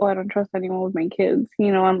like, oh, I don't trust anyone with my kids,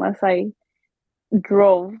 unless I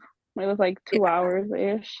drove. It was like Yeah. 2 hours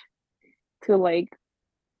ish to like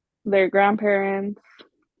their grandparents,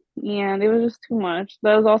 and it was just too much.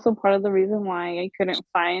 That was also part of the reason why I couldn't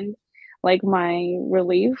find like my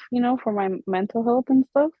relief, for my mental health and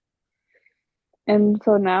stuff. And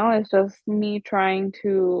so now it's just me trying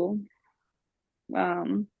to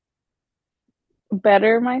um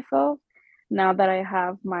better myself now that I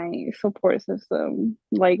have my support system.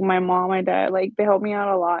 Like my mom, my dad, like they help me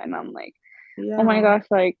out a lot and I'm like, oh my Yeah. gosh,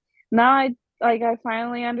 like now like I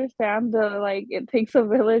finally understand the like it takes a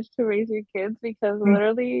village to raise your kids because Mm.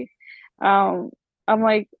 literally, I'm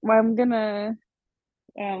like I'm gonna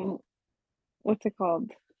um what's it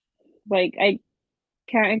called? Like I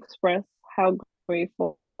can't express how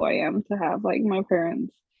grateful I am to have like my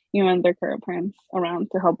parents, and their current parents around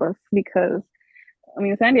to help us because I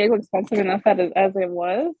mean San Diego expensive enough as it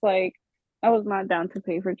was. Like I was not down to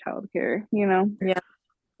pay for childcare. Yeah,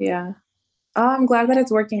 yeah. Oh, I'm glad that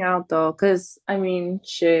it's working out though, because I mean,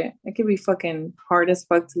 shit, it could be fucking hard as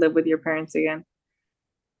fuck to live with your parents again.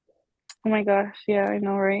 Oh my gosh, yeah, I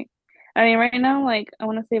know, right? I mean, right now, like I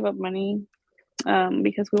want to save up money,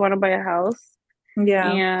 because we want to buy a house,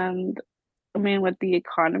 Yeah, and I mean, with the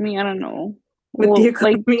economy, I don't know. with the Well,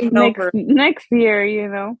 like economy, no, next for next year.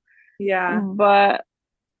 yeah, But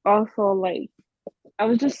also, like, I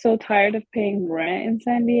was just so tired of paying rent in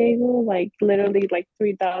San Diego, like literally like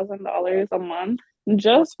 $3,000 a month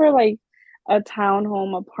just for like a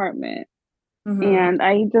townhome apartment. mm-hmm. And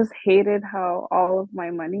I just hated how all of my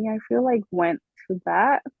money, I feel like, went to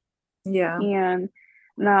that. Yeah, And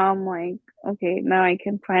now I'm like, okay, now I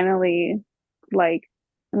can finally, like,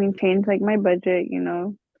 I mean, change like my budget,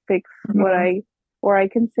 fix what mm-hmm. or I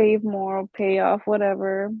can save more, pay off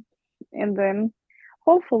whatever, and then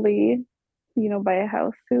hopefully, buy a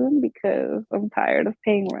house soon because I'm tired of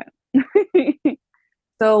paying rent.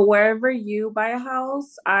 So wherever you buy a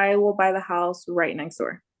house, I will buy the house right next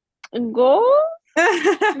door. Go,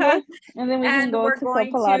 yes, and then we can And go we're to club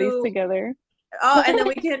going Pilates to together. Oh, and then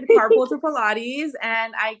we can carpool to Pilates,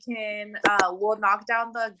 and I can we'll knock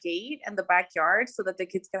down the gate and the backyard so that the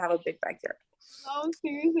kids can have a big backyard. No,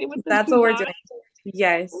 seriously, with the That's two what we're dogs. doing.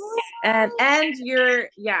 Yes. And you're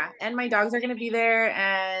yeah, and my dogs are gonna be there,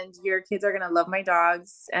 and your kids are gonna love my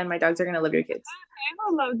dogs, and my dogs are gonna love your kids.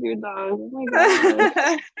 I love your dog. Oh my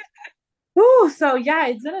gosh. Woo, so yeah,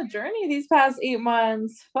 it's been a journey these past 8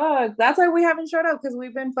 months. Fuck. That's why we haven't showed up because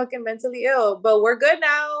we've been fucking mentally ill. But we're good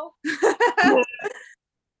now.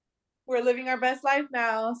 We're living our best life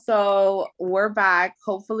now. So we're back.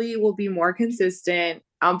 Hopefully we'll be more consistent.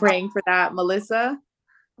 I'm praying for that, Melissa.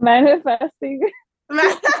 Manifesting.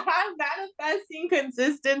 Manifesting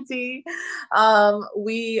consistency.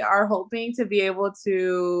 We are hoping to be able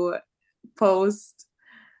to post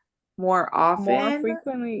more More often,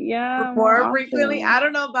 frequently. Yeah, more more frequently. often. I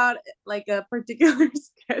don't know about like a particular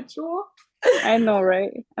schedule. I know, right?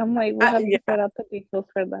 I'm like, we'll have Yeah, to set out the details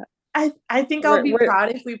for that. I think I'll be We're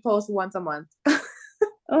proud if we post once a month,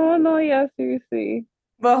 oh no, yeah, seriously.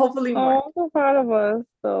 but hopefully more. Oh, I'm so proud of us.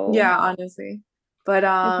 So Yeah, honestly. But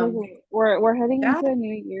it's okay. We're heading yeah, into a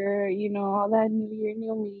new year, all that new year,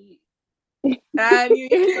 new me. New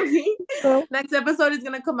Year's Eve. So Next episode is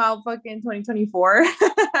gonna come out fucking 2024.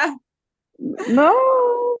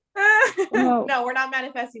 no, no. No, we're not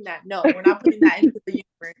manifesting that. No, we're not putting that into the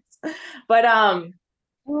universe. But I'm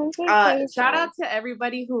so excited shout for out us. to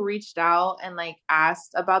everybody who reached out and like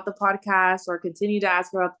asked about the podcast or continue to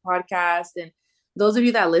ask about the podcast. And those of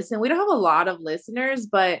you that listen, we don't have a lot of listeners,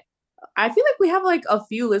 but I feel like we have like a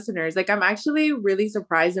few listeners. Like I'm actually really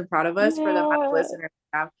surprised and proud of us for the amount of Yeah. listeners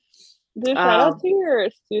we have. Dude, shout out to your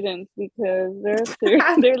students because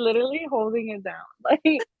they're literally holding it down. Like,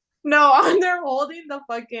 No, they're holding the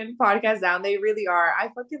fucking podcast down. They really are. I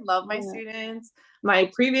fucking love my yeah. students,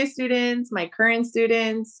 my previous students, my current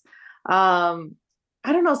students. I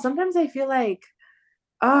don't know. Sometimes I feel like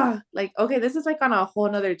okay, this is like on a whole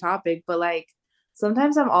nother topic, but like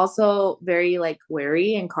sometimes I'm also very like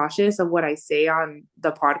wary and cautious of what I say on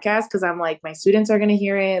the podcast because I'm like, my students are gonna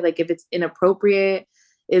hear it. Like if it's inappropriate,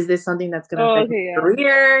 is this something that's gonna Oh, affect okay, my yeah.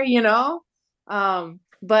 career?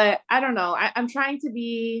 But I don't know. I'm trying to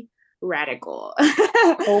be radical.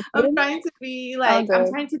 Open. I'm I'm good.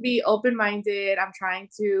 trying to be open-minded. I'm trying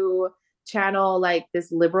to channel like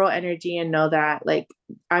this liberal energy and know that like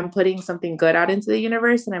I'm putting something good out into the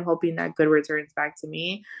universe and I'm hoping that good returns back to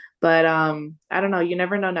me. But I don't know, you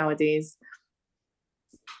never know nowadays.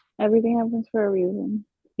 Everything happens for a reason.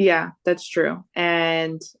 Yeah, that's true.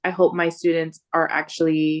 And I hope my students are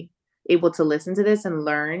actually able to listen to this and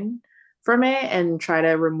learn from it and try to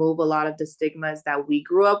remove a lot of the stigmas that we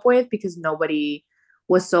grew up with because nobody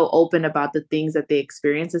was so open about the things that they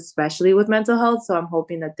experience, especially with mental health. So I'm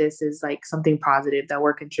hoping that this is like something positive that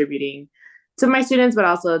we're contributing to my students, but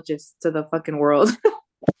also just to the fucking world.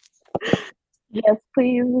 Yes,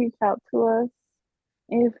 please reach out to us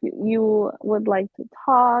if you would like to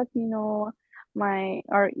talk.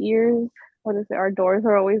 Our ears, what is it? Our doors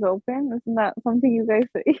are always open. Isn't that something you guys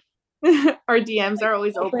say? Our DMs Like are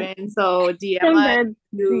always open open. So DM in us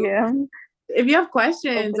their to DM. if you have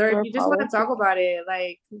questions Open or if door you just want to talk policy. about it,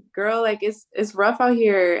 like, girl, like it's rough out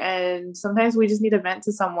here, and sometimes we just need to vent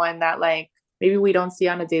to someone that like maybe we don't see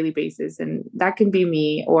on a daily basis, and that can be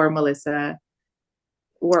me or Melissa.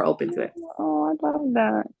 We're open to it. Oh, I love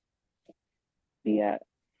that. Yeah.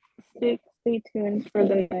 Stay tuned for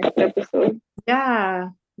the next episode. Yeah.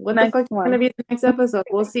 What the Next fuck is gonna one. be the next episode?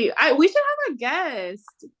 We'll see. We should have a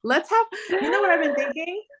guest. Let's have. You know what I've been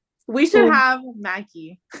thinking? We should Cool. have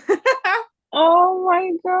Mackie. Oh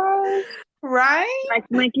my gosh. Right? Like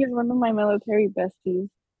Mikey is one of my military besties.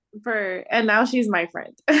 And now she's my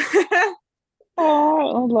friend.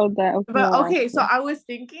 Oh, I love that. Okay, But I'll ask okay, so her. I was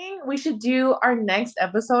thinking we should do our next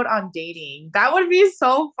episode on dating. That would be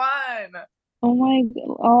so fun. Oh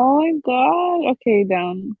my god. Okay,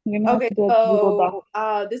 down. I'm gonna have Okay, to do a Google Doc.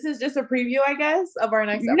 so this is just a preview, I guess, of our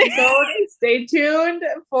next episode. Stay tuned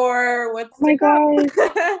for Oh what's my to gosh.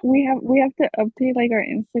 come. We have to update like our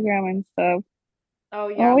Instagram and stuff. Oh Oh,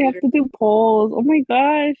 yeah, we have literally. to do polls. Oh my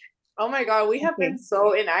gosh. Oh my god, we have been Okay.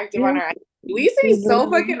 so inactive We on have our. We used to be we so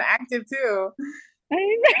fucking literally active too.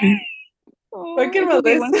 I know. Oh, Fucking it's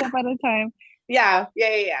okay, one Melissa. step at a time. Yeah.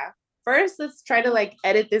 First, let's try to like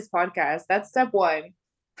edit this podcast. That's step one.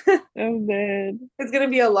 Oh good. It's gonna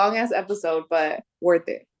be a long ass episode, but worth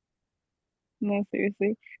it. No,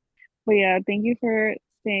 seriously. But yeah, thank you for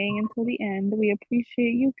staying until the end. We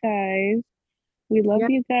appreciate you guys. We love Yeah.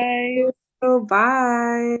 you guys.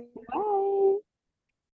 Bye. Bye.